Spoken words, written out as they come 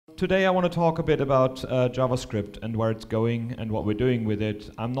today I want to talk a bit about JavaScript and where it's going and what we're doing with it.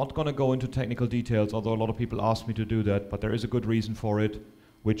 I'm not going to go into technical details, although a lot of people ask me to do that, but there is a good reason for it,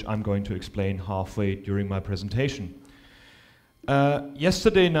 which I'm going to explain halfway during my presentation.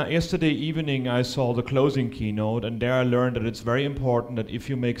 Yesterday evening I saw the closing keynote, and there I learned that it's very important that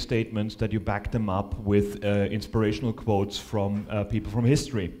if you make statements that you back them up with inspirational quotes from people from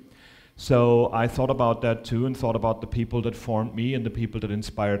history. So I thought about that too, and thought about the people that formed me and the people that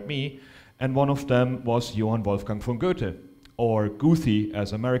inspired me, and one of them was Johann Wolfgang von Goethe, or Goethe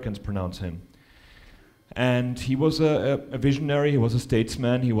as Americans pronounce him. And he was a visionary, he was a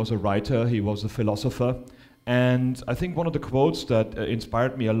statesman, he was a writer, he was a philosopher. And I think one of the quotes that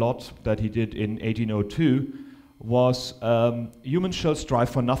inspired me a lot that he did in 1802 was, humans shall strive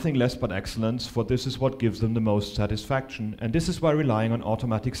for nothing less but excellence, for this is what gives them the most satisfaction, and this is why relying on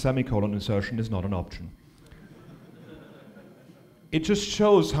automatic semicolon insertion is not an option. It just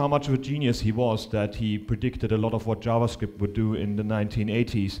shows how much of a genius he was that he predicted a lot of what JavaScript would do in the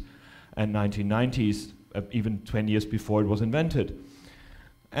 1980s and 1990s, even 20 years before it was invented.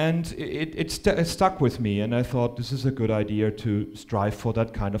 And it stuck with me, and I thought this is a good idea to strive for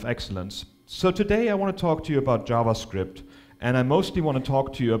that kind of excellence. So today I want to talk to you about JavaScript, and I mostly want to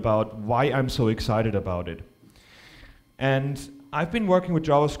talk to you about why I'm so excited about it. And I've been working with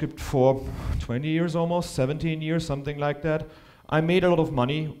JavaScript for 20 years almost, 17 years, something like that. I made a lot of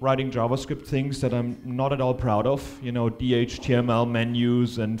money writing JavaScript things that I'm not at all proud of, you know, DHTML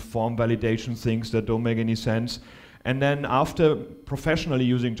menus and form validation things that don't make any sense. And then after professionally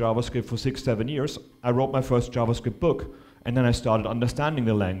using JavaScript for 6-7 years, I wrote my first JavaScript book, and then I started understanding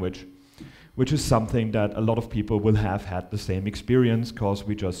the language, which is something that a lot of people will have had the same experience, because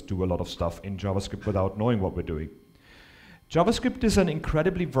we just do a lot of stuff in JavaScript without knowing what we're doing. JavaScript is an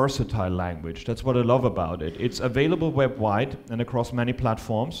incredibly versatile language. That's what I love about it. It's available web-wide and across many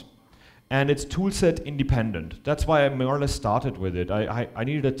platforms, and it's toolset independent. That's why I more or less started with it. I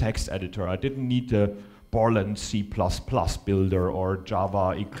needed a text editor. I didn't need the Borland C++ builder or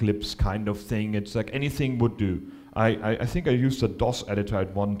Java Eclipse kind of thing. It's like anything would do. I think I used a DOS editor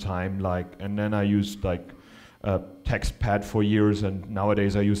at one time, and then I used TextPad for years, and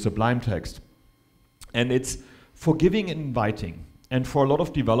nowadays I use Sublime Text. And it's forgiving and inviting. And for a lot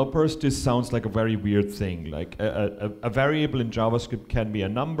of developers, this sounds like a very weird thing. Like a variable in JavaScript can be a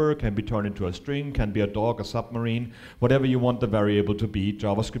number, can be turned into a string, can be a dog, a submarine, whatever you want the variable to be.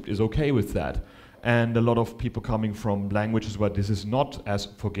 JavaScript is okay with that. And a lot of people coming from languages where this is not as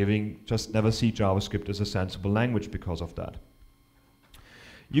forgiving just never see JavaScript as a sensible language because of that.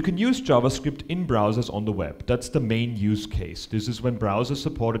 You can use JavaScript in browsers on the web. That's the main use case. This is when browsers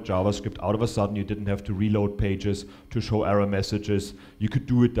supported JavaScript. Out of a sudden, you didn't have to reload pages to show error messages. You could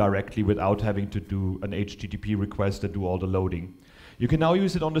do it directly without having to do an HTTP request and do all the loading. You can now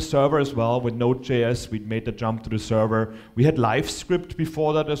use it on the server as well. With Node.js, we made the jump to the server. We had LiveScript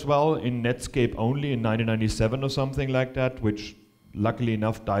before that as well, in Netscape only in 1997 or something like that, which luckily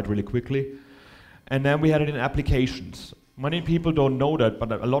enough died really quickly. And then we had it in applications. Many people don't know that,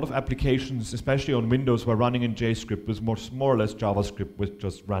 but a lot of applications, especially on Windows, were running in JScript with more or less JavaScript with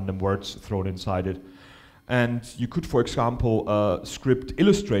just random words thrown inside it. And you could, for example, script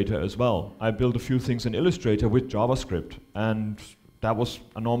Illustrator as well. I built a few things in Illustrator with JavaScript, and that was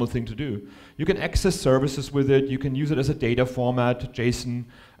a normal thing to do. You can access services with it, you can use it as a data format, JSON,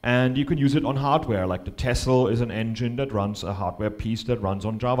 and you can use it on hardware, like the Tessel is an engine that runs a hardware piece that runs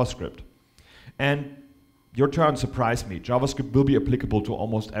on JavaScript. And your turn surprised me. JavaScript will be applicable to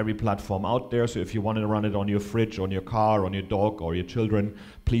almost every platform out there, so if you want to run it on your fridge, on your car, on your dog, or your children,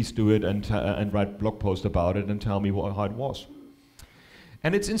 please do it and write a blog post about it and tell me how it was.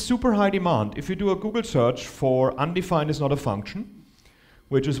 And it's in super high demand. If you do a Google search for undefined is not a function,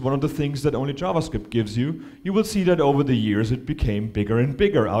 which is one of the things that only JavaScript gives you, you will see that over the years it became bigger and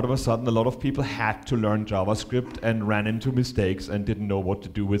bigger. Out of a sudden, a lot of people had to learn JavaScript and ran into mistakes and didn't know what to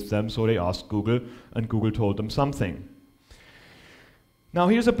do with them, so they asked Google, and Google told them something. Now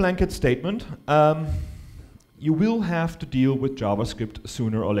here's a blanket statement. You will have to deal with JavaScript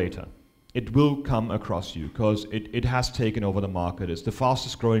sooner or later. It will come across you, because it has taken over the market. It's the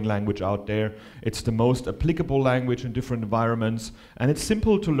fastest growing language out there. It's the most applicable language in different environments. And it's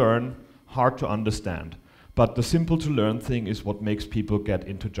simple to learn, hard to understand. But the simple to learn thing is what makes people get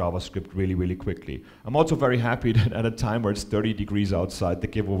into JavaScript really, really quickly. I'm also very happy that at a time where it's 30 degrees outside, the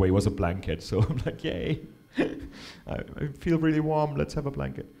giveaway was a blanket. So I'm like, yay. I feel really warm, let's have a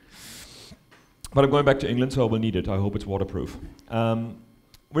blanket. But I'm going back to England, so I will need it. I hope it's waterproof.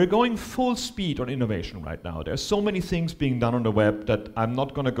 We're going full speed on innovation right now. There's so many things being done on the web that I'm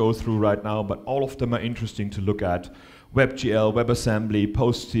not going to go through right now, but all of them are interesting to look at. WebGL, WebAssembly,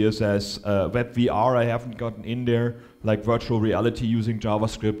 PostCSS, WebVR I haven't gotten in there, like virtual reality using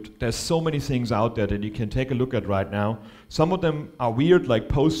JavaScript. There's so many things out there that you can take a look at right now. Some of them are weird, like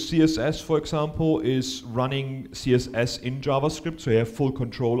PostCSS, for example, is running CSS in JavaScript, so you have full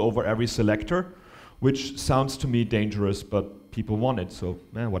control over every selector, which sounds to me dangerous, but people want it, so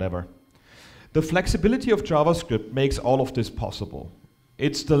whatever. The flexibility of JavaScript makes all of this possible.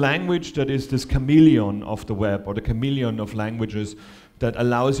 It's the language that is this chameleon of the web, or the chameleon of languages, that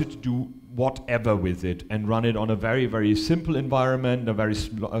allows you to do whatever with it and run it on a very, very simple environment, a very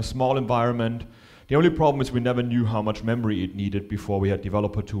small environment. The only problem is we never knew how much memory it needed before we had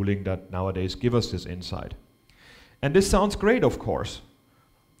developer tooling that nowadays give us this insight. And this sounds great, of course,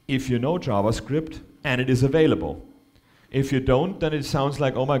 if you know JavaScript and it is available. If you don't, then it sounds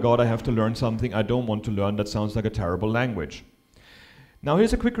like, oh my god, I have to learn something I don't want to learn. That sounds like a terrible language. Now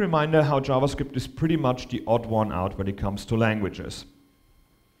here's a quick reminder how JavaScript is pretty much the odd one out when it comes to languages.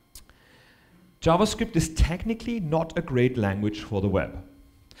 JavaScript is technically not a great language for the web.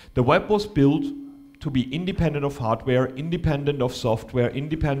 The web was built to be independent of hardware, independent of software,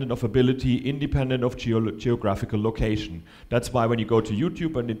 independent of ability, independent of geographical location. That's why when you go to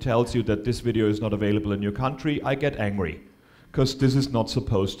YouTube and it tells you that this video is not available in your country, I get angry. Because this is not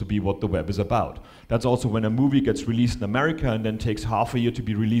supposed to be what the web is about. That's also when a movie gets released in America and then takes half a year to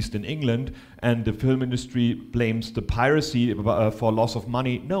be released in England, and the film industry blames the piracy for loss of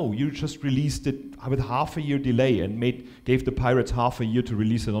money. No, you just released it with half a year delay and gave the pirates half a year to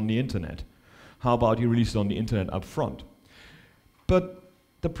release it on the internet. How about you release it on the internet up front? But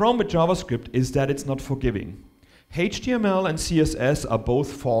the problem with JavaScript is that it's not forgiving. HTML and CSS are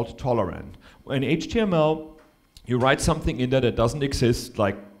both fault tolerant. In HTML, you write something in there that doesn't exist,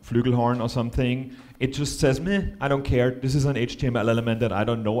 like Flügelhorn or something. It just says, meh, I don't care. This is an HTML element that I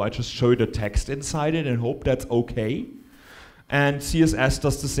don't know. I just show you the text inside it and hope that's okay. And CSS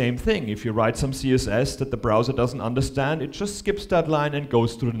does the same thing. If you write some CSS that the browser doesn't understand, it just skips that line and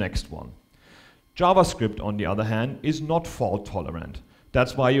goes to the next one. JavaScript, on the other hand, is not fault tolerant.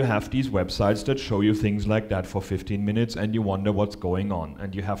 That's why you have these websites that show you things like that for 15 minutes and you wonder what's going on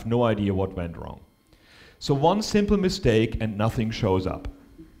and you have no idea what went wrong. So one simple mistake and nothing shows up.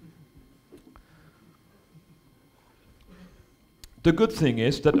 The good thing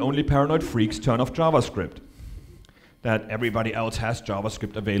is that only paranoid freaks turn off JavaScript. That everybody else has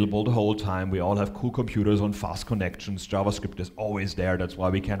JavaScript available the whole time. We all have cool computers on fast connections. JavaScript is always there. That's why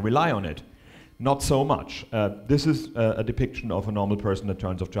we can rely on it. Not so much. This is a depiction of a normal person that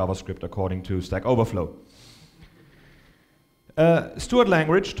turns off JavaScript according to Stack Overflow. Stuart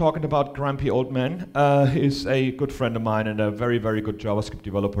Langridge, talking about grumpy old men, is a good friend of mine and a very, very good JavaScript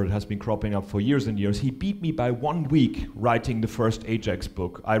developer that has been cropping up for years and years. He beat me by 1 week writing the first Ajax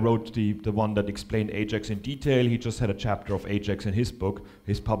book. I wrote the one that explained Ajax in detail. He just had a chapter of Ajax in his book.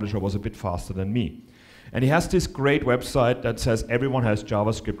 His publisher was a bit faster than me. And he has this great website that says everyone has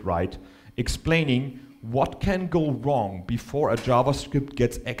JavaScript right, explaining what can go wrong before a JavaScript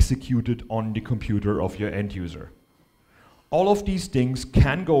gets executed on the computer of your end user. All of these things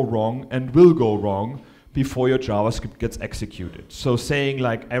can go wrong and will go wrong before your JavaScript gets executed. So saying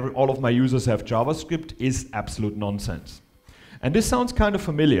like all of my users have JavaScript is absolute nonsense. And this sounds kind of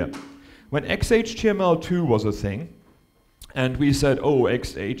familiar. When XHTML2 was a thing, and we said, oh,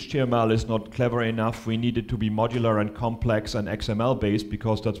 HTML is not clever enough, we need it to be modular and complex and XML-based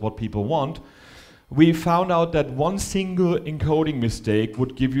because that's what people want, we found out that one single encoding mistake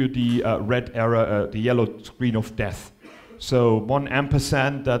would give you the red error, the yellow screen of death. So 1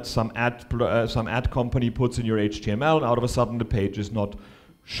 ampersand that some ad company puts in your HTML, and out of a sudden the page is not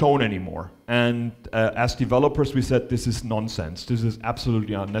shown anymore. And as developers we said, this is nonsense. This is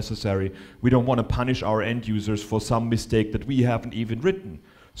absolutely unnecessary. We don't want to punish our end users for some mistake that we haven't even written.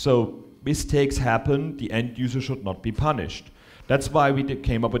 So mistakes happen, the end user should not be punished. That's why we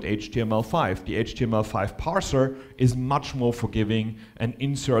came up with HTML5. The HTML5 parser is much more forgiving and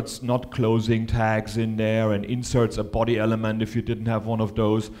inserts not closing tags in there and inserts a body element if you didn't have one of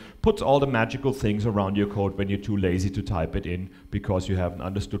those, puts all the magical things around your code when you're too lazy to type it in because you haven't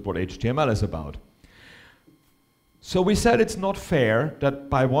understood what HTML is about. So we said it's not fair that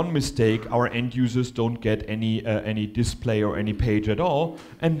by one mistake our end users don't get any display or any page at all,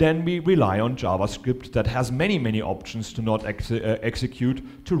 and then we rely on JavaScript that has many, many options to not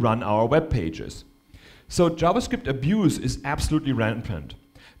execute to run our web pages. So JavaScript abuse is absolutely rampant.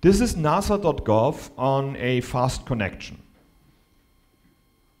 This is nasa.gov on a fast connection.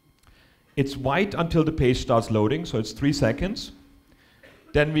 It's white until the page starts loading, so it's 3 seconds.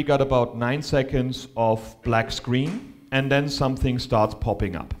 Then we got about 9 seconds of black screen, and then something starts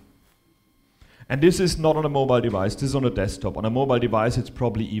popping up. And this is not on a mobile device, this is on a desktop. On a mobile device, it's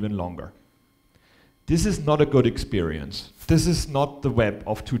probably even longer. This is not a good experience. This is not the web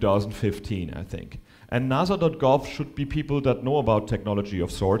of 2015, I think. And NASA.gov should be people that know about technology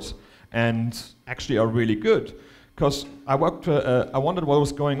of sorts and actually are really good. Because I wondered what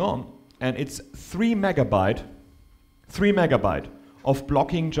was going on, and it's 3 megabyte of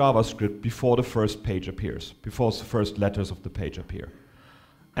blocking JavaScript before the first page appears, before the first letters of the page appear.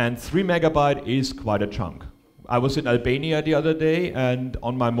 And 3 megabyte is quite a chunk. I was in Albania the other day, and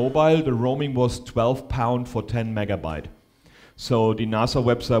on my mobile, the roaming was £12 for 10 megabyte. So the NASA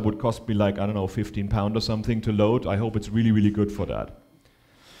website would cost me like, I don't know, £15 or something to load. I hope it's really, really good for that.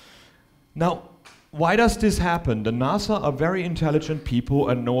 Now, why does this happen? The NASA are very intelligent people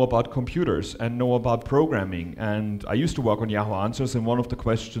and know about computers and know about programming. And I used to work on Yahoo Answers, and one of the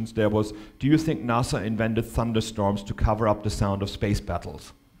questions there was, do you think NASA invented thunderstorms to cover up the sound of space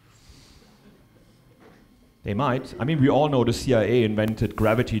battles? They might. I mean, we all know the CIA invented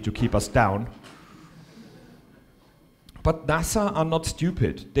gravity to keep us down. But NASA are not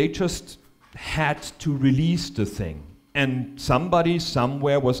stupid. They just had to release the thing. And somebody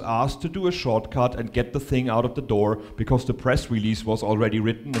somewhere was asked to do a shortcut and get the thing out of the door because the press release was already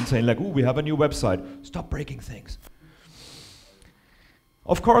written and saying like, ooh, we have a new website. Stop breaking things.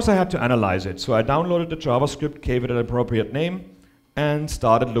 Of course, I had to analyze it. So I downloaded the JavaScript, gave it an appropriate name, and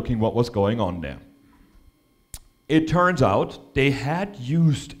started looking what was going on there. It turns out they had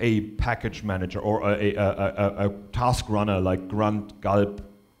used a package manager or a task runner like grunt, gulp,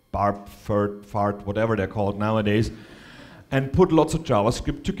 barp, fart, whatever they're called nowadays, and put lots of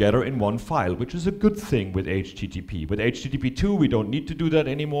JavaScript together in one file, which is a good thing with HTTP. With HTTP 2, we don't need to do that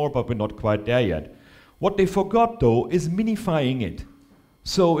anymore, but we're not quite there yet. What they forgot, though, is minifying it.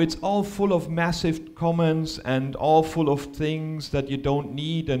 So it's all full of massive comments and all full of things that you don't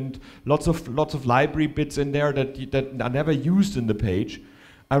need, and lots of library bits in there that are never used in the page.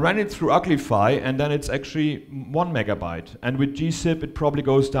 I ran it through Uglify, and then it's actually 1 megabyte. And with gzip, it probably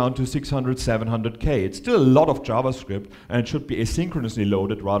goes down to 600, 700K. It's still a lot of JavaScript, and it should be asynchronously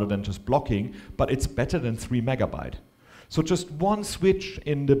loaded rather than just blocking, but it's better than 3 megabyte. So just one switch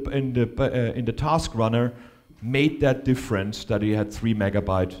in the task runner made that difference that you had 3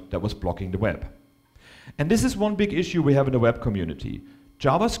 megabyte that was blocking the web. And this is one big issue we have in the web community.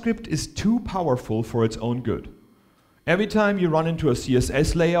 JavaScript is too powerful for its own good. Every time you run into a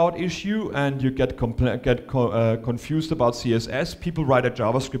CSS layout issue and you get confused about CSS, people write a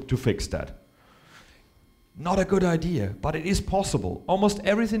JavaScript to fix that. Not a good idea, but it is possible. Almost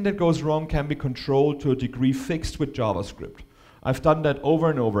everything that goes wrong can be controlled to a degree fixed with JavaScript. I've done that over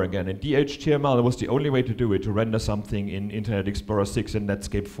and over again. In DHTML, it was the only way to do it, to render something in Internet Explorer 6 and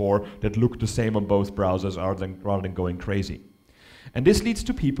Netscape 4 that looked the same on both browsers rather than going crazy. And this leads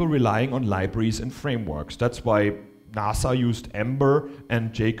to people relying on libraries and frameworks. That's why NASA used Ember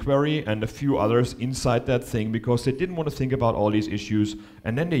and jQuery and a few others inside that thing, because they didn't want to think about all these issues,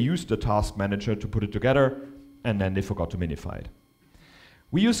 and then they used the task manager to put it together, and then they forgot to minify it.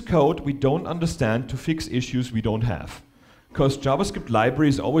 We use code we don't understand to fix issues we don't have. Because JavaScript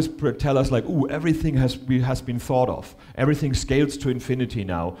libraries always tell us like, ooh, everything has been thought of. Everything scales to infinity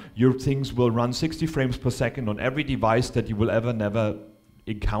now. Your things will run 60 frames per second on every device that you will never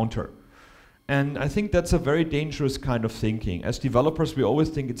encounter. And I think that's a very dangerous kind of thinking. As developers, we always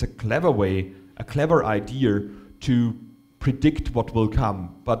think it's a clever way, a clever idea to predict what will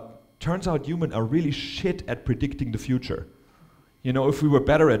come. But turns out humans are really shit at predicting the future. You know, if we were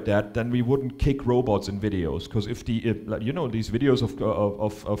better at that, then we wouldn't kick robots in videos. Because you know, these videos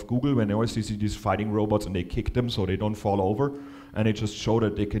of Google, when they always see these fighting robots and they kick them so they don't fall over, and they just show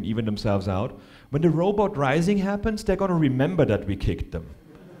that they can even themselves out. When the robot rising happens, they're going to remember that we kicked them.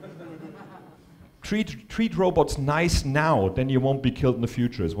 Treat robots nice now, then you won't be killed in the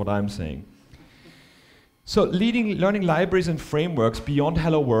future, is what I'm saying. So learning libraries and frameworks beyond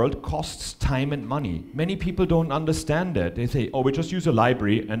Hello World costs time and money. Many people don't understand that. They say, oh, we just use a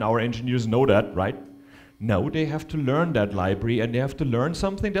library and our engineers know that, right? No, they have to learn that library, and they have to learn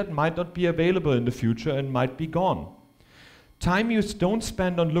something that might not be available in the future and might be gone. Time you don't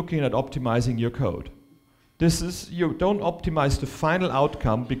spend on looking at optimizing your code. You don't optimize the final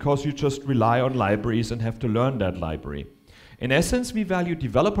outcome because you just rely on libraries and have to learn that library. In essence, we value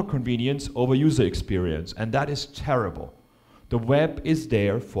developer convenience over user experience, and that is terrible. The web is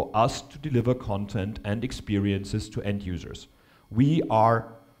there for us to deliver content and experiences to end users. We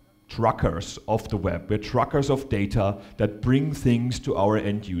are truckers of the web. We're truckers of data that bring things to our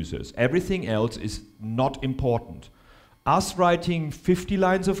end users. Everything else is not important. Us writing 50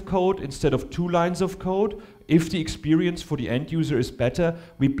 lines of code instead of 2 lines of code If the experience for the end user is better,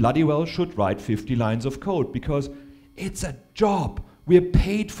 we bloody well should write 50 lines of code, because it's a job. We're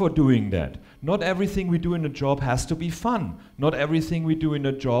paid for doing that. Not everything we do in a job has to be fun. Not everything we do in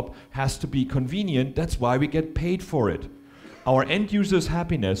a job has to be convenient. That's why we get paid for it. Our end user's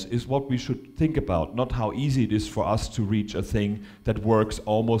happiness is what we should think about, not how easy it is for us to reach a thing that works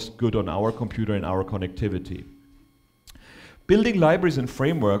almost good on our computer and our connectivity. Building libraries and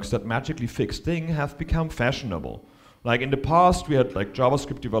frameworks that magically fix things have become fashionable. Like in the past, we had like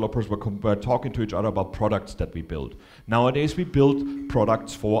JavaScript developers were talking to each other about products that we build. Nowadays, we build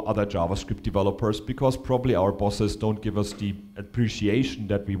products for other JavaScript developers because probably our bosses don't give us the appreciation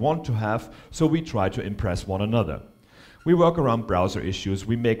that we want to have, so we try to impress one another. We work around browser issues.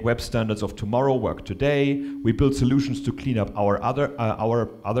 We make web standards of tomorrow work today. We build solutions to clean up our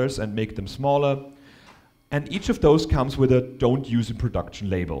others and make them smaller. And each of those comes with a "don't use in production"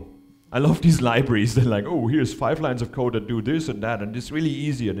 label. I love these libraries. They're like, oh, here's 5 lines of code that do this and that, and it's really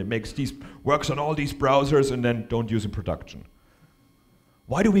easy, and it makes works on all these browsers, and then don't use in production.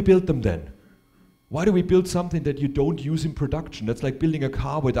 Why do we build them then? Why do we build something that you don't use in production? That's like building a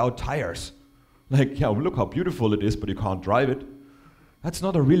car without tires. Like, yeah, look how beautiful it is, but you can't drive it. That's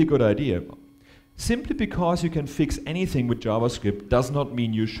not a really good idea. Simply because you can fix anything with JavaScript does not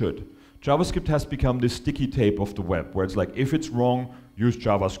mean you should. JavaScript has become this sticky tape of the web, where it's like, if it's wrong, use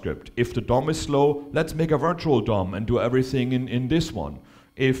JavaScript. If the DOM is slow, let's make a virtual DOM and do everything in this one.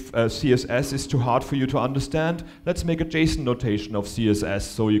 If CSS is too hard for you to understand, let's make a JSON notation of CSS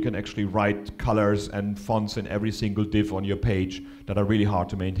so you can actually write colors and fonts in every single div on your page that are really hard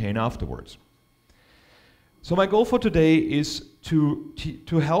to maintain afterwards. So my goal for today is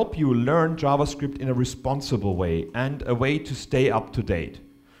to help you learn JavaScript in a responsible way and a way to stay up to date.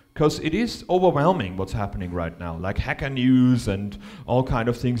 Because it is overwhelming what's happening right now. Like Hacker News and all kind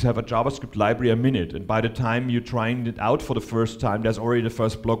of things have a JavaScript library a minute, and by the time you're trying it out for the first time, there's already the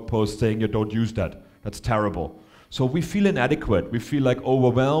first blog post saying you don't use that. That's terrible. So we feel inadequate, we feel like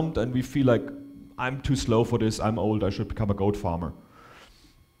overwhelmed, and we feel like I'm too slow for this, I'm old, I should become a goat farmer.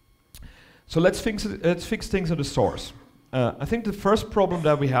 So let's fix things at the source. I think the first problem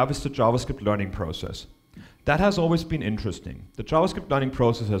that we have is the JavaScript learning process. That has always been interesting. The JavaScript learning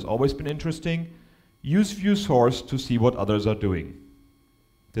process has always been interesting. Use view source to see what others are doing.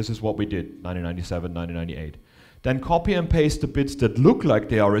 This is what we did, 1997, 1998. Then copy and paste the bits that look like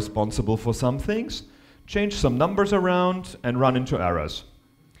they are responsible for some things, change some numbers around, and run into errors.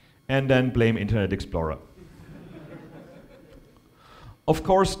 And then blame Internet Explorer. Of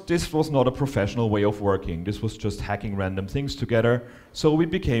course, this was not a professional way of working. This was just hacking random things together, so we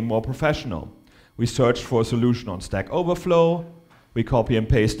became more professional. We searched for a solution on Stack Overflow. We copy and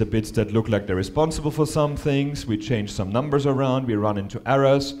paste the bits that look like they're responsible for some things. We change some numbers around. We run into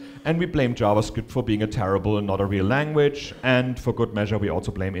errors. And we blame JavaScript for being a terrible and not a real language. And for good measure, we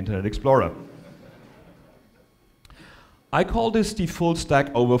also blame Internet Explorer. I call this the full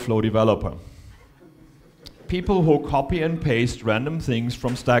Stack Overflow developer. People who copy and paste random things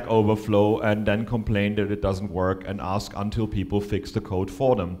from Stack Overflow and then complain that it doesn't work and ask until people fix the code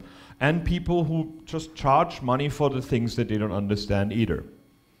for them. And people who just charge money for the things that they don't understand either.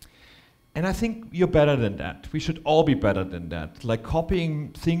 And I think you're better than that. We should all be better than that. Like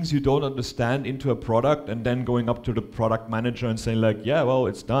copying things you don't understand into a product and then going up to the product manager and saying like, yeah, well,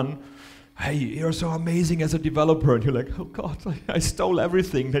 it's done. Hey, you're so amazing as a developer. And you're like, oh God, I stole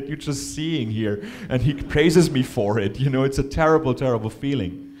everything that you're just seeing here. And he praises me for it. You know, it's a terrible, terrible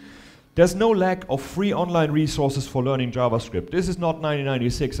feeling. There's no lack of free online resources for learning JavaScript. This is not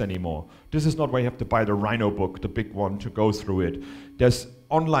 1996 anymore. This is not where you have to buy the Rhino book, the big one, to go through it. There's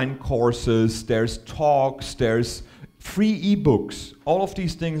online courses, there's talks, there's free ebooks. All of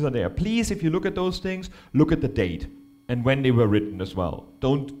these things are there. Please, if you look at those things, look at the date and when they were written as well.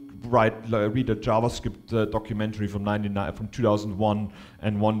 Don't read a JavaScript documentary from 2001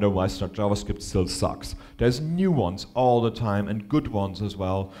 and wonder why JavaScript still sucks. There's new ones all the time and good ones as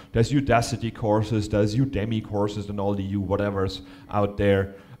well. There's Udacity courses, there's Udemy courses and all the whatevers out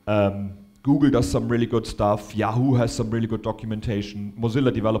there. Google does some really good stuff. Yahoo has some really good documentation.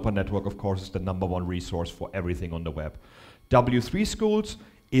 Mozilla Developer Network, of course, is the #1 resource for everything on the web. W3 Schools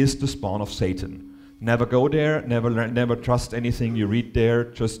is the spawn of Satan. Never go there, never trust anything you read there,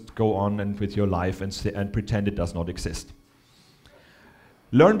 just go on and with your life and pretend it does not exist.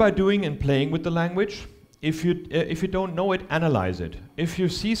 Learn by doing and playing with the language. If you don't know it, analyze it. If you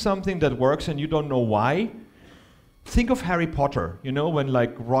see something that works and you don't know why, think of Harry Potter, you know, when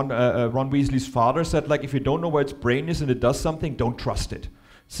like Ron Weasley's father said like, if you don't know where its brain is and it does something, don't trust it.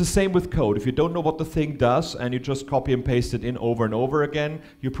 It's the same with code. If you don't know what the thing does and you just copy and paste it in over and over again,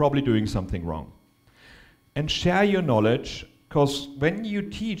 you're probably doing something wrong. and share your knowledge, because when you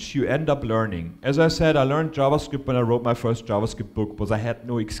teach, you end up learning. As I said, I learned JavaScript when I wrote my first JavaScript book, because I had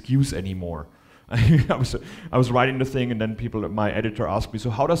no excuse anymore. I was writing the thing, and then my editor asked me, so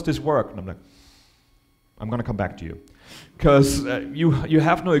how does this work? And I'm like, I'm going to come back to you. Because you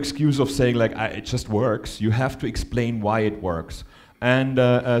have no excuse of saying, like, it just works. You have to explain why it works. And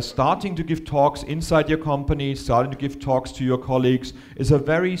starting to give talks inside your company, starting to give talks to your colleagues is a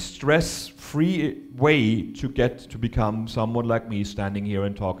very stress-free way to get to become someone like me, standing here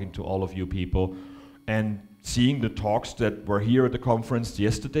and talking to all of you people. And seeing the talks that were here at the conference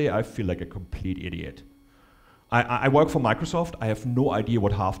yesterday, I feel like a complete idiot. I work for Microsoft. I have no idea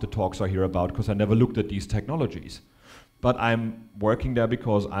what half the talks are here about because I never looked at these technologies. But I'm working there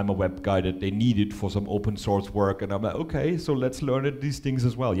because I'm a web guy that they needed for some open source work, and I'm like, okay, so let's learn these things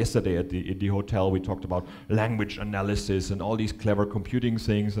as well. Yesterday at the hotel, we talked about language analysis and all these clever computing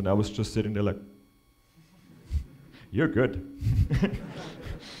things, and I was just sitting there like, you're good.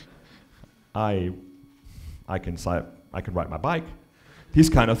 I can ride my bike. These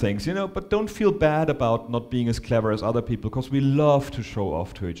kind of things, you know, but don't feel bad about not being as clever as other people, because we love to show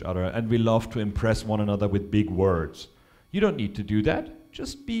off to each other and we love to impress one another with big words. You don't need to do that.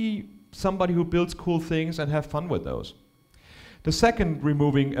 Just be somebody who builds cool things and have fun with those. The second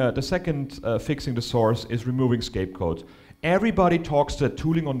fixing the source is removing scapegoats. Everybody talks that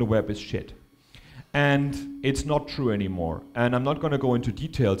tooling on the web is shit. And it's not true anymore. And I'm not going to go into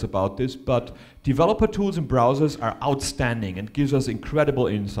details about this, but developer tools in browsers are outstanding and gives us incredible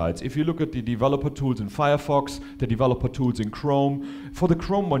insights. If you look at the developer tools in Firefox, the developer tools in Chrome, for the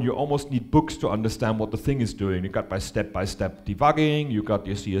Chrome one you almost need books to understand what the thing is doing. You got by step-by-step debugging, you got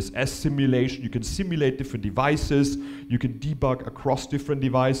your CSS simulation, you can simulate different devices, you can debug across different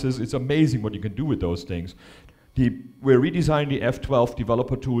devices. It's amazing what you can do with those things. We're redesigning the F12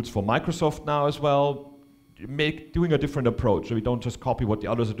 developer tools for Microsoft now as well, doing a different approach. So we don't just copy what the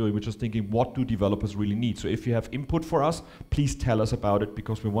others are doing, we're just thinking, what do developers really need? So if you have input for us, please tell us about it,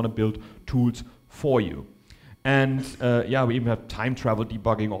 because we want to build tools for you. And yeah, we even have time travel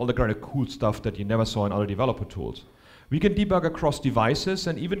debugging, all the kind of cool stuff that you never saw in other developer tools. We can debug across devices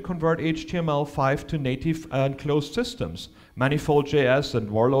and even convert HTML5 to native and closed systems. Manifold.js and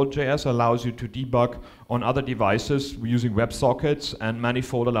Warlord.js allows you to debug on other devices using WebSockets, and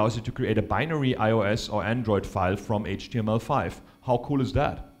Manifold allows you to create a binary iOS or Android file from HTML5. How cool is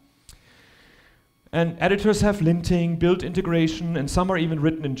that? And editors have linting, built integration, and some are even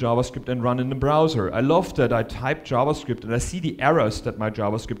written in JavaScript and run in the browser. I love that I type JavaScript and I see the errors that my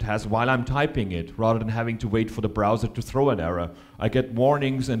JavaScript has while I'm typing it, rather than having to wait for the browser to throw an error. I get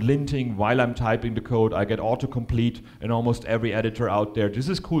warnings and linting while I'm typing the code. I get autocomplete in almost every editor out there. This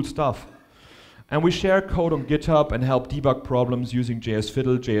is cool stuff. And we share code on GitHub and help debug problems using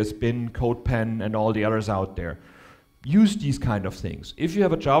JSFiddle, JSBin, CodePen, and all the others out there. Use these kind of things. If you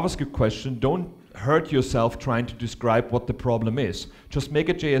have a JavaScript question, don't hurt yourself trying to describe what the problem is. Just make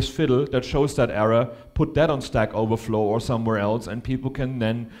a JSFiddle that shows that error, put that on Stack Overflow or somewhere else, and people can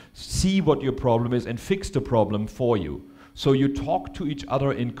then see what your problem is and fix the problem for you. So you talk to each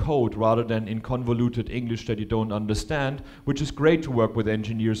other in code rather than in convoluted English that you don't understand, which is great to work with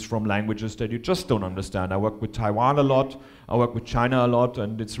engineers from languages that you just don't understand. I work with Taiwan a lot, I work with China a lot,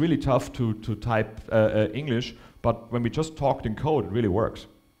 and it's really tough to type English, but when we just talked in code, it really works.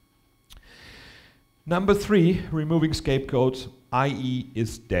 Number 3, removing scapegoats. IE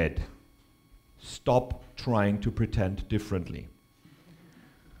is dead. Stop trying to pretend differently.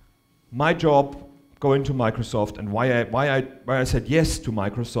 My job going to Microsoft, and why I said yes to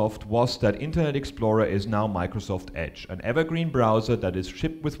Microsoft, was that Internet Explorer is now Microsoft Edge, an evergreen browser that is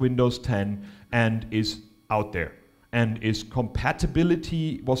shipped with Windows 10 and is out there. And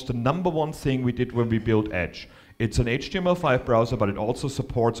compatibility was the #1 thing we did when we built Edge. It's an HTML5 browser, but it also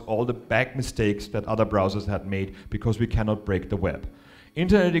supports all the bad mistakes that other browsers had made, because we cannot break the web.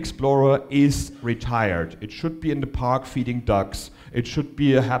 Internet Explorer is retired. It should be in the park feeding ducks. It should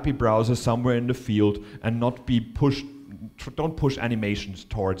be a happy browser somewhere in the field and not be pushed. Don't push animations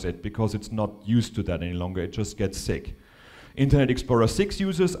towards it, because it's not used to that any longer. It just gets sick. Internet Explorer 6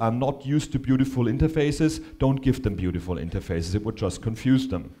 users are not used to beautiful interfaces. Don't give them beautiful interfaces. It would just confuse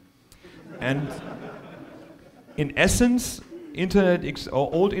them. And in essence,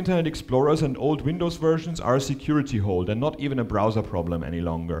 old Internet Explorers and old Windows versions are a security hole. They're not even a browser problem any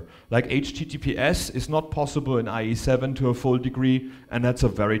longer. Like HTTPS is not possible in IE7 to a full degree, and that's a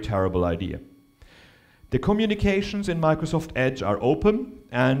very terrible idea. The communications in Microsoft Edge are open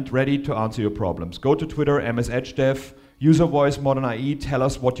and ready to answer your problems. Go to Twitter, MS Edge Dev. User voice modern IE tell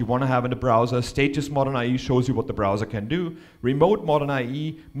us what you want to have in the browser. Status modern IE shows you what the browser can do. Remote modern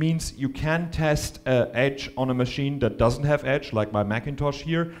IE means you can test Edge on a machine that doesn't have Edge, like my Macintosh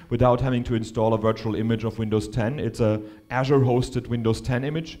here, without having to install a virtual image of Windows 10. It's a Azure hosted Windows 10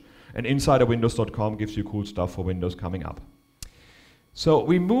 image, and insiderwindows.com gives you cool stuff for Windows coming up. So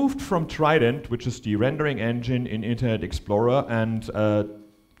we moved from Trident, which is the rendering engine in Internet Explorer and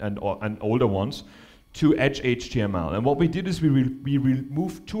older ones, to Edge HTML. And what we did is we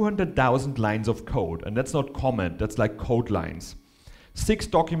removed 200,000 lines of code. And that's not comment, that's like code lines. 6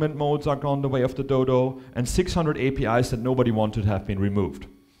 document modes are gone the way of the dodo, and 600 APIs that nobody wanted have been removed.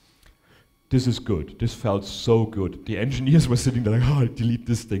 This is good. This felt so good. The engineers were sitting there like, oh, delete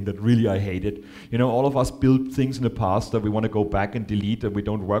this thing that really I hate it. You know, all of us built things in the past that we want to go back and delete, and we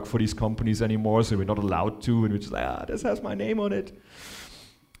don't work for these companies anymore, so we're not allowed to, and we're just like, this has my name on it.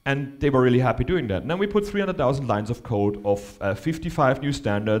 And they were really happy doing that. And then we put 300,000 lines of code of 55 new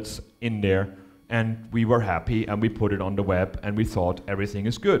standards in there, and we were happy, and we put it on the web, and we thought everything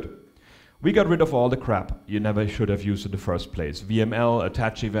is good. We got rid of all the crap you never should have used in the first place. VML,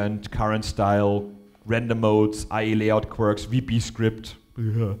 attach event, current style, render modes, IE layout quirks, VB script,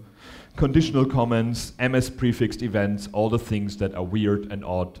 conditional comments, MS prefixed events, all the things that are weird and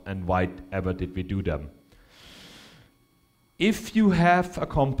odd, and why ever did we do them? If you have a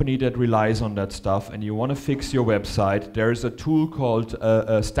company that relies on that stuff and you want to fix your website, there's a tool called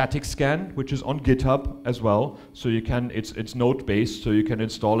Static Scan, which is on GitHub as well. So you can, it's node-based, so you can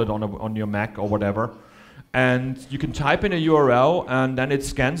install it on your Mac or whatever. And you can type in a URL, and then it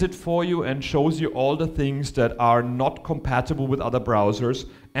scans it for you and shows you all the things that are not compatible with other browsers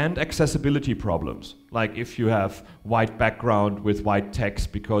and accessibility problems. Like if you have white background with white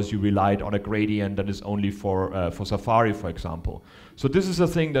text because you relied on a gradient that is only for Safari, for example. So this is a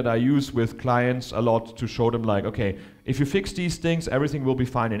thing that I use with clients a lot to show them like, okay, if you fix these things, everything will be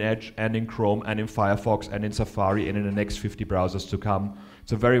fine in Edge and in Chrome and in Firefox and in Safari and in the next 50 browsers to come.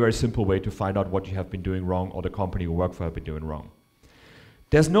 It's a very, very simple way to find out what you have been doing wrong or the company you work for have been doing wrong.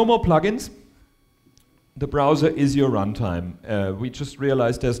 There's no more plugins. The browser is your runtime. We just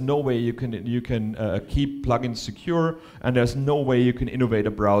realized there's no way you can keep plugins secure, and there's no way you can innovate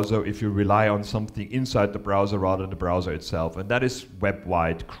a browser if you rely on something inside the browser rather than the browser itself. And that is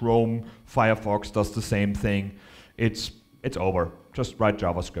web-wide. Chrome, Firefox does the same thing. It's over. Just write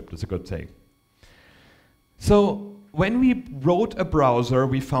JavaScript. It's a good thing. So when we wrote a browser,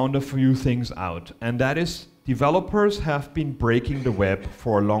 we found a few things out, and that is developers have been breaking the web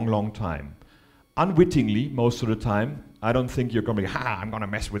for a long, long time. Unwittingly, most of the time. I don't think you're going to be, I'm going to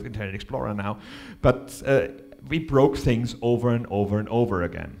mess with Internet Explorer now. But we broke things over and over and over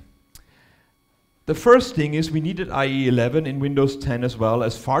again. The first thing is we needed IE 11 in Windows 10 as well,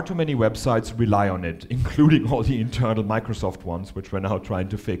 as far too many websites rely on it, including all the internal Microsoft ones, which we're now trying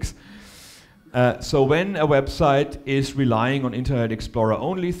to fix. So when a website is relying on Internet Explorer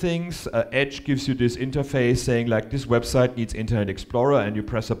only things, Edge gives you this interface saying like this website needs Internet Explorer, and you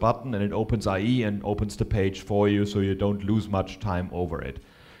press a button and it opens IE and opens the page for you so you don't lose much time over it.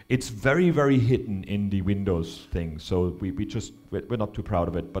 It's very, very hidden in the Windows thing, so we're not too proud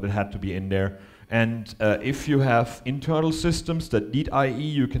of it, but it had to be in there. And if you have internal systems that need IE,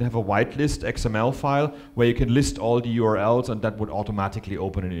 you can have a whitelist XML file where you can list all the URLs, and that would automatically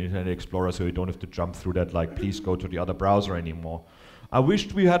open in Internet Explorer, so you don't have to jump through that like, please go to the other browser anymore. I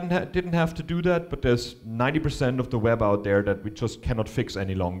wished we didn't have to do that, but there's 90% of the web out there that we just cannot fix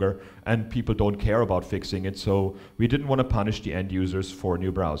any longer, and people don't care about fixing it, so we didn't want to punish the end users for a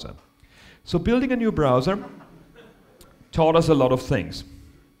new browser. So building a new browser taught us a lot of things.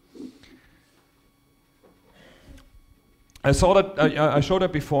 I showed that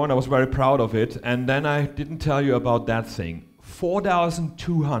before and I was very proud of it, and then I didn't tell you about that thing.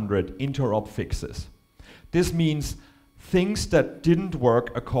 4,200 interop fixes. This means things that didn't work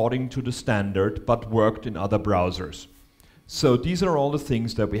according to the standard but worked in other browsers. So these are all the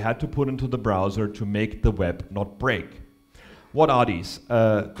things that we had to put into the browser to make the web not break. What are these?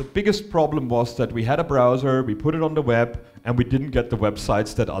 The biggest problem was that we had a browser, we put it on the web, and we didn't get the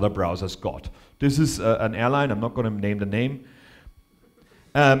websites that other browsers got. This is an airline, I'm not going to name the name.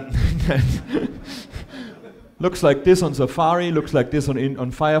 Looks like this on Safari, looks like this on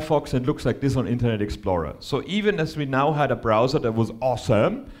Firefox, and looks like this on Internet Explorer. So even as we now had a browser that was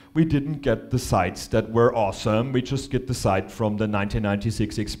awesome, we didn't get the sites that were awesome. We just get the site from the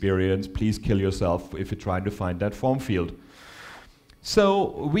 1996 experience. Please kill yourself if you're trying to find that form field.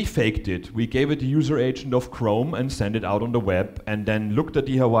 So we faked it. We gave it the user agent of Chrome and sent it out on the web, and then looked at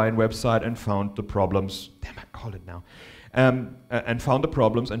the Hawaiian website and found the problems. Damn, I call it now. and found the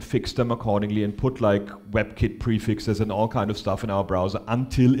problems and fixed them accordingly and put like WebKit prefixes and all kind of stuff in our browser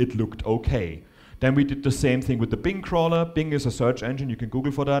until it looked okay. Then we did the same thing with the Bing crawler. Bing is a search engine, you can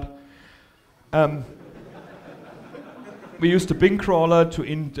Google for that. We used the Bing crawler to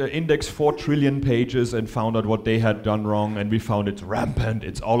index 4 trillion pages and found out what they had done wrong, and we found it's rampant,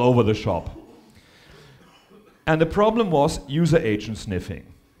 it's all over the shop. And the problem was user agent sniffing.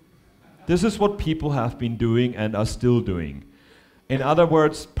 This is what people have been doing and are still doing. In other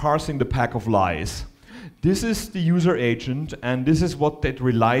words, parsing the pack of lies. This is the user agent, and this is what it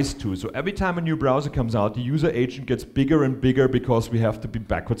relies to. So every time a new browser comes out, the user agent gets bigger and bigger because we have to be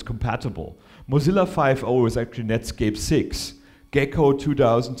backwards compatible. Mozilla 5.0 is actually Netscape 6. Gecko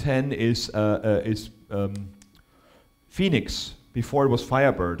 2010 is Phoenix. Before it was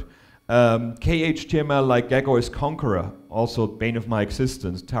Firebird. KHTML like Gecko is Conqueror, also bane of my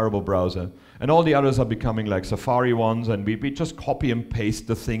existence, terrible browser. And all the others are becoming like Safari ones, and we just copy and paste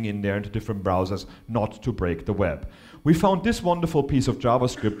the thing in there into different browsers, not to break the web. We found this wonderful piece of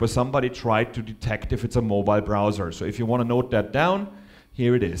JavaScript where somebody tried to detect if it's a mobile browser. So if you want to note that down,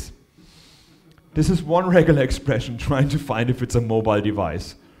 here it is. This is one regular expression trying to find if it's a mobile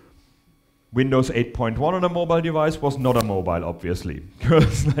device. Windows 8.1 on a mobile device was not a mobile, obviously.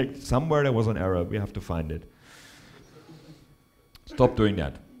 Because like somewhere there was an error, we have to find it. Stop doing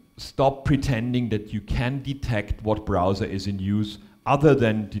that. Stop pretending that you can detect what browser is in use other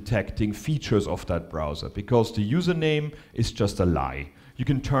than detecting features of that browser, because the username is just a lie. You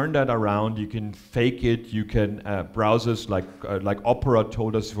can turn that around, you can fake it, you can, browsers like Opera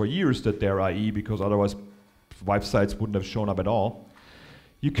told us for years that they're IE because otherwise websites wouldn't have shown up at all.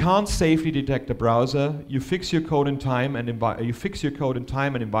 You can't safely detect a browser. You fix your code in time and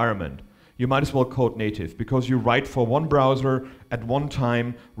environment. You might as well code native because you write for one browser at one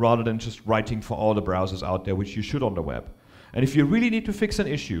time rather than just writing for all the browsers out there, which you should on the web. And if you really need to fix an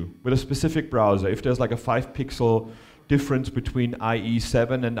issue with a specific browser, if there's like a 5-pixel difference between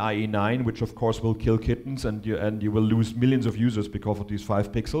IE7 and IE9, which of course will kill kittens and you will lose millions of users because of these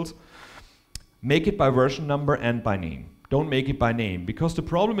 5 pixels, make it by version number and by name. Don't make it by name, because the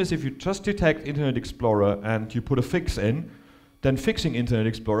problem is if you just detect Internet Explorer and you put a fix in, then fixing Internet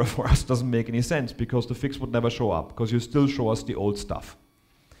Explorer for us doesn't make any sense because the fix would never show up, because you still show us the old stuff.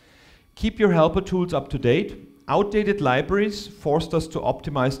 Keep your helper tools up to date. Outdated libraries forced us to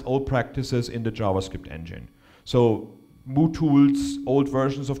optimize old practices in the JavaScript engine. So MooTools, old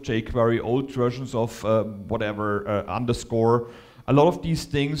versions of jQuery, old versions of underscore, a lot of these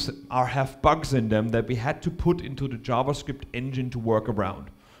things have bugs in them that we had to put into the JavaScript engine to work around.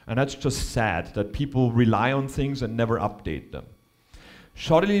 And that's just sad that people rely on things and never update them.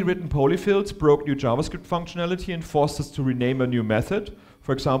 Shoddily written polyfills broke new JavaScript functionality and forced us to rename a new method.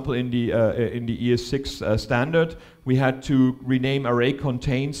 For example, in the ES6 standard, we had to rename array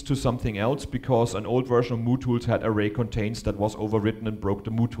contains to something else because an old version of MooTools had array contains that was overwritten and broke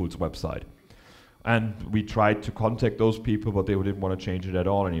the MooTools website. And we tried to contact those people, but they didn't want to change it at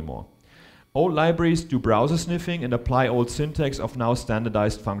all anymore. Old libraries do browser sniffing and apply old syntax of now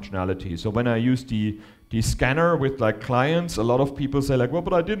standardized functionality. So when I use the scanner with like clients, a lot of people say like, well,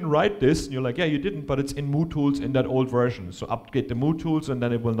 but I didn't write this. And you're like, yeah, you didn't, but it's in MooTools in that old version. So update the MooTools and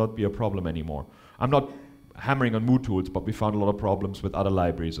then it will not be a problem anymore. I'm not hammering on MooTools, but we found a lot of problems with other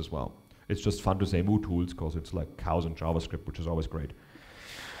libraries as well. It's just fun to say MooTools because it's like cows in JavaScript, which is always great.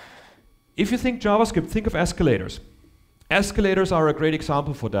 If you think JavaScript, think of escalators. Escalators are a great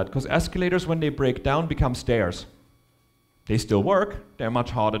example for that, because escalators, when they break down, become stairs. They still work, they're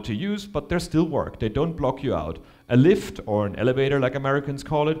much harder to use, but they still work. They don't block you out. A lift, or an elevator like Americans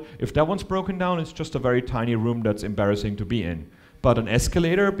call it, if that one's broken down, it's just a very tiny room that's embarrassing to be in. But an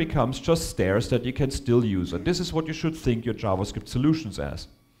escalator becomes just stairs that you can still use, and this is what you should think your JavaScript solutions as.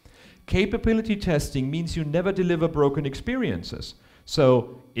 Capability testing means you never deliver broken experiences.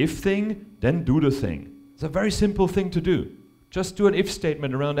 So, if thing, then do the thing. It's a very simple thing to do. Just do an if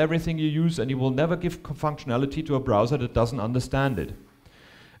statement around everything you use and you will never give functionality to a browser that doesn't understand it.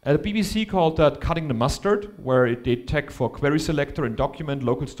 The BBC called that cutting the mustard, where they check for query selector in document,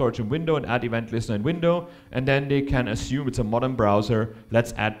 local storage in window, and add event listener in window, and then they can assume it's a modern browser,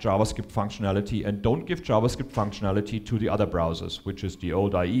 let's add JavaScript functionality, and don't give JavaScript functionality to the other browsers, which is the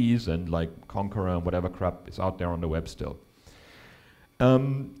old IEs and like Conqueror and whatever crap is out there on the web still.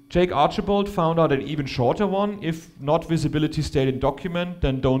 Jake Archibald found out an even shorter one. If not visibility state in document,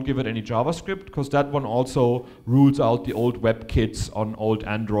 then don't give it any JavaScript, because that one also rules out the old WebKits on old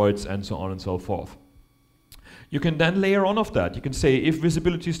Androids and so on and so forth. You can then layer on of that. You can say if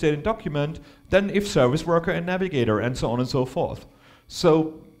visibility state in document, then if service worker and navigator and so on and so forth.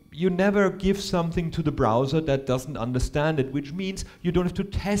 So you never give something to the browser that doesn't understand it, which means you don't have to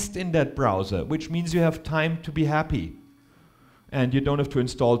test in that browser, which means you have time to be happy. And you don't have to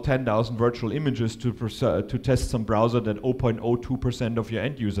install 10,000 virtual images to test some browser that 0.02% of your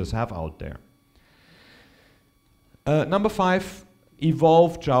end users have out there. Number 5,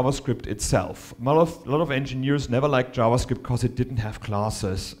 evolve JavaScript itself. A lot of engineers never liked JavaScript because it didn't have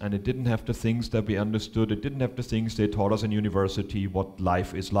classes and it didn't have the things that we understood. It didn't have the things they taught us in university, what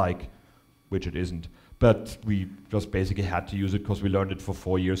life is like, which it isn't. But we just basically had to use it because we learned it for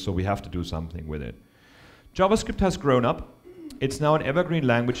 4 years, so we have to do something with it. JavaScript has grown up. It's now an evergreen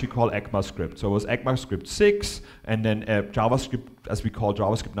language we call ECMAScript. So it was ECMAScript 6, and then JavaScript, as we call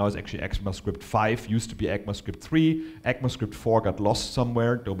JavaScript now, is actually ECMAScript 5. Used to be ECMAScript 3. ECMAScript 4 got lost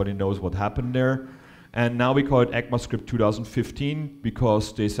somewhere. Nobody knows what happened there. And now we call it ECMAScript 2015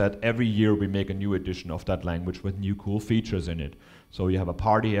 because they said every year we make a new edition of that language with new cool features in it. So you have a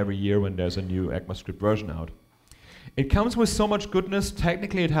party every year when there's a new ECMAScript version out. It comes with so much goodness,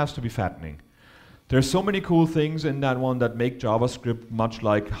 technically it has to be fattening. There's so many cool things in that one that make JavaScript much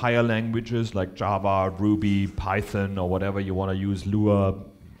like higher languages like Java, Ruby, Python, or whatever you want to use, Lua,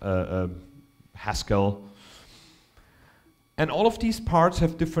 Haskell. And all of these parts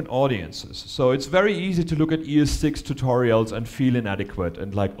have different audiences. So it's very easy to look at ES6 tutorials and feel inadequate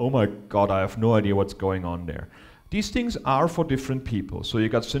and like, oh my god, I have no idea what's going on there. These things are for different people. So you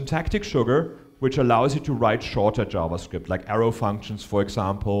got syntactic sugar, which allows you to write shorter JavaScript, like arrow functions, for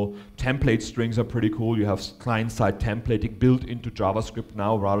example. Template strings are pretty cool. You have client-side templating built into JavaScript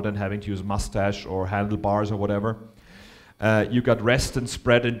now, rather than having to use mustache or handlebars or whatever. You got rest and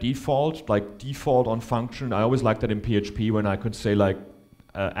spread and default, like default on function. I always liked that in PHP when I could say like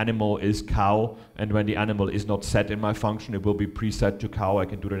animal is cow, and when the animal is not set in my function, it will be preset to cow. I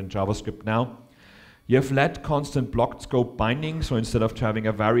can do that in JavaScript now. You have let constant blocked scope binding, so instead of having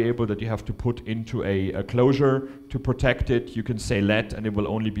a variable that you have to put into a closure to protect it, you can say let, and it will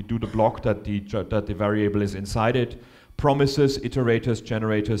only do the block that the variable is inside it. Promises, iterators,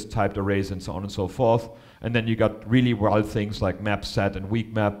 generators, typed arrays, and so on and so forth. And then you got really wild things like map set and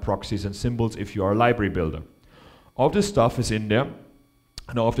weak map, proxies and symbols if you are a library builder. All this stuff is in there,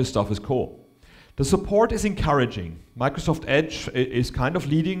 and all of this stuff is cool. The support is encouraging. Microsoft Edge is kind of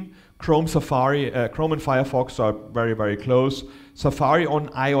leading. Chrome, Safari, Chrome and Firefox are very, very close. Safari on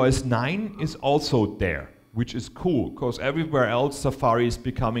iOS 9 is also there, which is cool, because everywhere else Safari is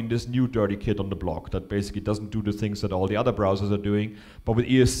becoming this new dirty kid on the block that basically doesn't do the things that all the other browsers are doing. But with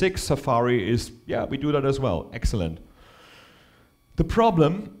ES6, Safari is, yeah, we do that as well. Excellent. The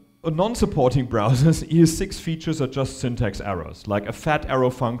problem, non-supporting browsers, ES6 features are just syntax errors, like a fat arrow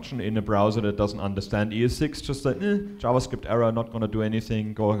function in a browser that doesn't understand ES6, just like, JavaScript error, not going to do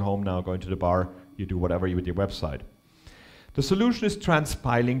anything, going home now, going to the bar, you do whatever you with your website. The solution is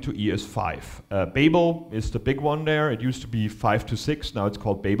transpiling to ES5. Babel is the big one there. It used to be 5 to 6, now it's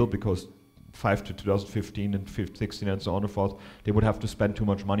called Babel because 5 to 2015 and 16 and so on and so forth, they would have to spend too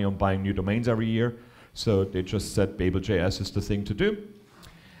much money on buying new domains every year, so they just said Babel.js is the thing to do.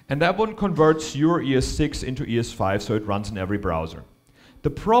 And that one converts your ES6 into ES5, so it runs in every browser. The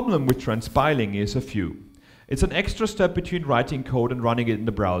problem with transpiling is a few. It's an extra step between writing code and running it in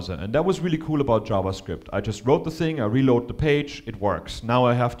the browser, and that was really cool about JavaScript. I just wrote the thing, I reload the page, it works. Now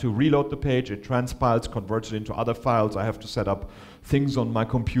I have to reload the page, it transpiles, converts it into other files. I have to set up things on my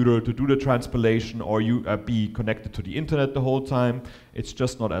computer to do the transpilation, or be connected to the internet the whole time. It's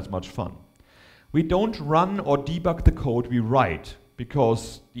just not as much fun. We don't run or debug the code we write,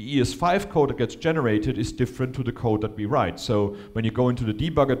 because the ES5 code that gets generated is different to the code that we write. So when you go into the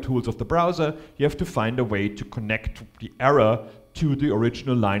debugger tools of the browser, you have to find a way to connect the error to the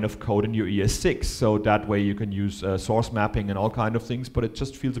original line of code in your ES6. So that way you can use source mapping and all kind of things, but it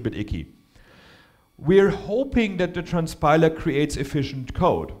just feels a bit icky. We're hoping that the transpiler creates efficient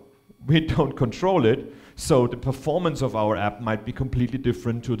code. We don't control it, so the performance of our app might be completely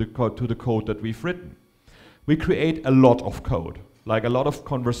different to the code that we've written. We create a lot of code. Like a lot of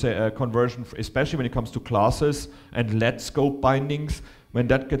conversion, especially when it comes to classes and let scope bindings. When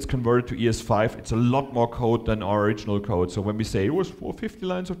that gets converted to ES5, it's a lot more code than our original code. So when we say it was 450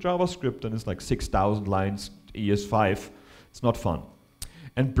 lines of JavaScript and it's like 6,000 lines ES5, it's not fun.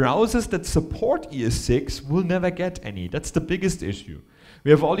 And browsers that support ES6 will never get any. That's the biggest issue.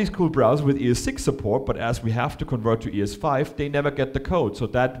 We have all these cool browsers with ES6 support, but as we have to convert to ES5, they never get the code. So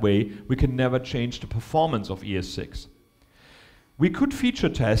that way, we can never change the performance of ES6. We could feature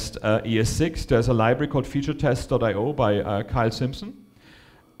test ES6. There's a library called featuretest.io by Kyle Simpson.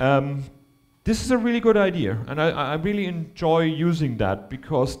 This is a really good idea, and I really enjoy using that,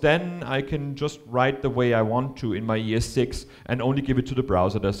 because then I can just write the way I want to in my ES6 and only give it to the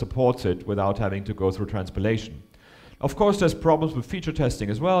browser that supports it without having to go through transpilation. Of course, there's problems with feature testing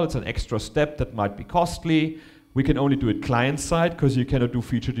as well. It's an extra step that might be costly. We can only do it client-side, because you cannot do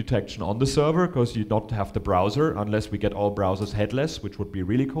feature detection on the server, because you don't have the browser, unless we get all browsers headless, which would be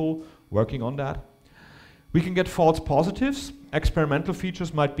really cool, working on that. We can get false positives. Experimental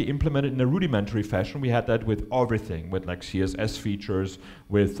features might be implemented in a rudimentary fashion. We had that with everything, with like CSS features,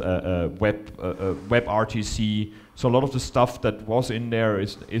 with WebRTC. So a lot of the stuff that was in there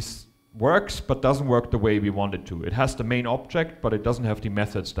works, but doesn't work the way we want it to. It has the main object, but it doesn't have the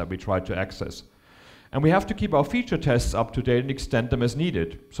methods that we try to access. And we have to keep our feature tests up to date and extend them as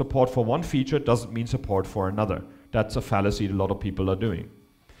needed. Support for one feature doesn't mean support for another. That's a fallacy that a lot of people are doing.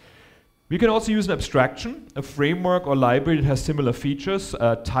 We can also use an abstraction, a framework or library that has similar features.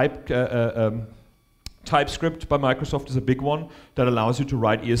 TypeScript by Microsoft is a big one that allows you to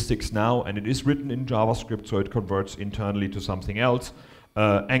write ES6 now, and it is written in JavaScript, so it converts internally to something else.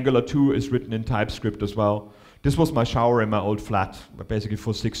 Angular 2 is written in TypeScript as well. This was my shower in my old flat. Basically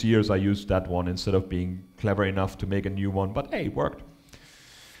for 6 years I used that one instead of being clever enough to make a new one, but hey, it worked.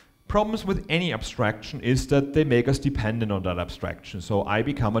 Problems with any abstraction is that they make us dependent on that abstraction. So I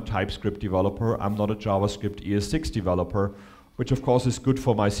become a TypeScript developer, I'm not a JavaScript ES6 developer, which of course is good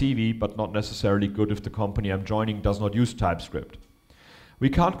for my CV, but not necessarily good if the company I'm joining does not use TypeScript. We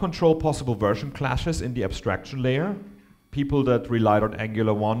can't control possible version clashes in the abstraction layer. People that relied on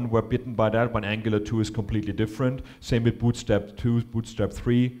Angular 1 were bitten by that when Angular 2 is completely different. Same with Bootstrap 2, Bootstrap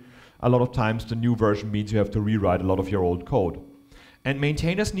 3. A lot of times the new version means you have to rewrite a lot of your old code. And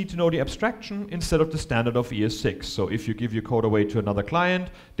maintainers need to know the abstraction instead of the standard of ES6. So if you give your code away to another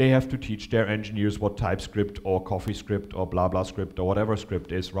client, they have to teach their engineers what TypeScript or CoffeeScript or BlaBlaScript or whatever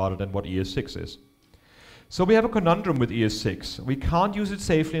script is rather than what ES6 is. So we have a conundrum with ES6. We can't use it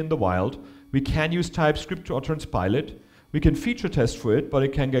safely in the wild. We can use TypeScript to transpile it. We can feature test for it, but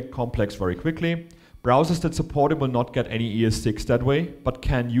it can get complex very quickly. Browsers that support it will not get any ES6 that way, but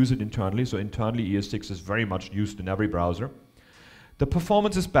can use it internally. So internally ES6 is very much used in every browser. The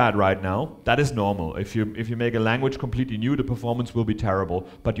performance is bad right now. That is normal. If you make a language completely new, the performance will be terrible,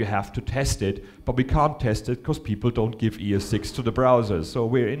 but you have to test it. But we can't test it because people don't give ES6 to the browsers. So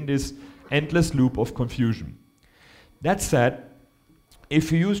we're in this endless loop of confusion. That said,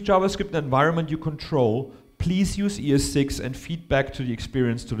 if you use JavaScript environment you control, please use ES6 and feed back to the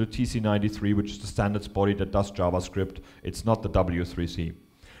experience to the TC93, which is the standards body that does JavaScript. It's not the W3C.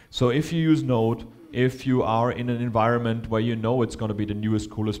 So if you use Node, if you are in an environment where you know it's going to be the newest,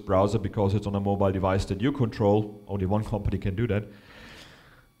 coolest browser because it's on a mobile device that you control, only one company can do that,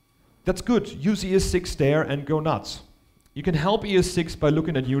 that's good. Use ES6 there and go nuts. You can help ES6 by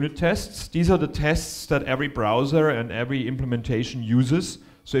looking at unit tests. These are the tests that every browser and every implementation uses.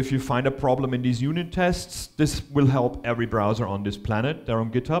 So if you find a problem in these unit tests, this will help every browser on this planet. They're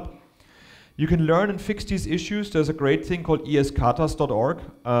on GitHub. You can learn and fix these issues. There's a great thing called eskatas.org,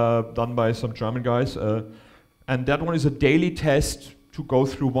 done by some German guys. And that one is a daily test to go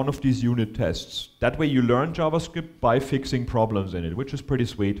through one of these unit tests. That way you learn JavaScript by fixing problems in it, which is pretty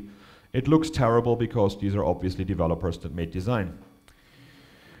sweet. It looks terrible because these are obviously developers that made design.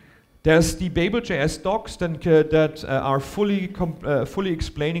 There's the Babel.js docs that are fully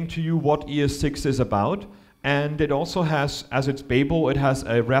explaining to you what ES6 is about. And it also has, as it's Babel, it has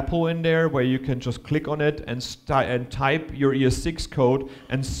a REPL in there where you can just click on it and type your ES6 code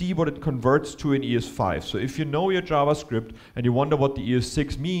and see what it converts to in ES5. So if you know your JavaScript and you wonder what the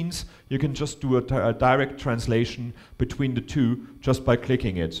ES6 means, you can just do a direct translation between the two just by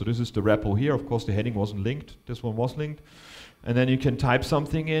clicking it. So this is the REPL here. Of course, the heading wasn't linked. This one was linked. And then you can type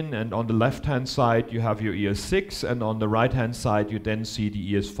something in, and on the left-hand side you have your ES6, and on the right-hand side you then see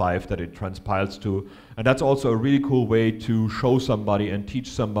the ES5 that it transpiles to. And that's also a really cool way to show somebody and teach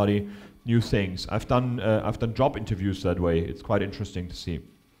somebody new things. I've done job interviews that way. It's quite interesting to see.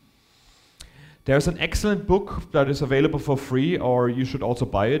 There's an excellent book that is available for free, or you should also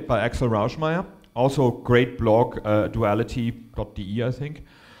buy it, by Axel Rauschmeier. Also great blog, duality.de, I think.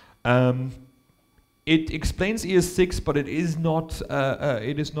 It explains ES6, but it is not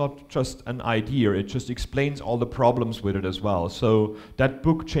just an idea. It just explains all the problems with it as well. So that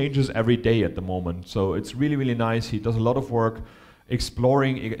book changes every day at the moment. So it's really, really nice. He does a lot of work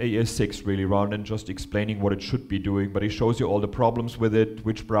exploring ES6 really, rather than just explaining what it should be doing. But he shows you all the problems with it,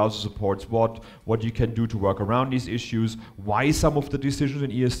 which browser supports what you can do to work around these issues, why some of the decisions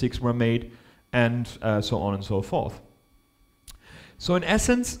in ES6 were made, and so on and so forth. So in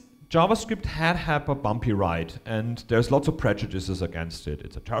essence, JavaScript had a bumpy ride, and there's lots of prejudices against it.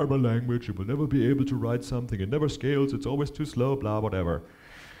 It's a terrible language, it will never be able to write something, it never scales, it's always too slow, blah, whatever.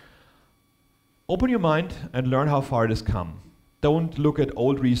 Open your mind and learn how far it has come. Don't look at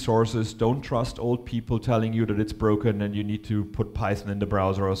old resources, don't trust old people telling you that it's broken and you need to put Python in the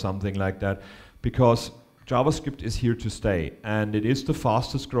browser or something like that, because JavaScript is here to stay, and it is the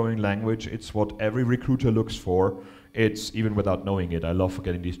fastest growing language. It's what every recruiter looks for. It's even without knowing it. I love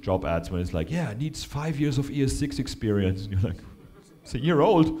getting these job ads when it's like, yeah, it needs 5 years of ES6 experience. And you're like, it's a year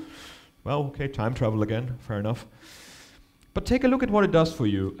old. Well, okay, time travel again, fair enough. But take a look at what it does for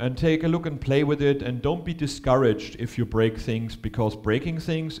you, and take a look and play with it, and don't be discouraged if you break things, because breaking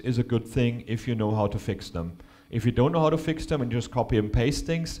things is a good thing if you know how to fix them. If you don't know how to fix them and just copy and paste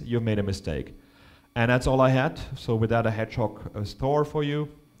things, you've made a mistake. And that's all I had. So with that, a hedgehog store for you.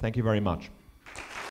 Thank you very much.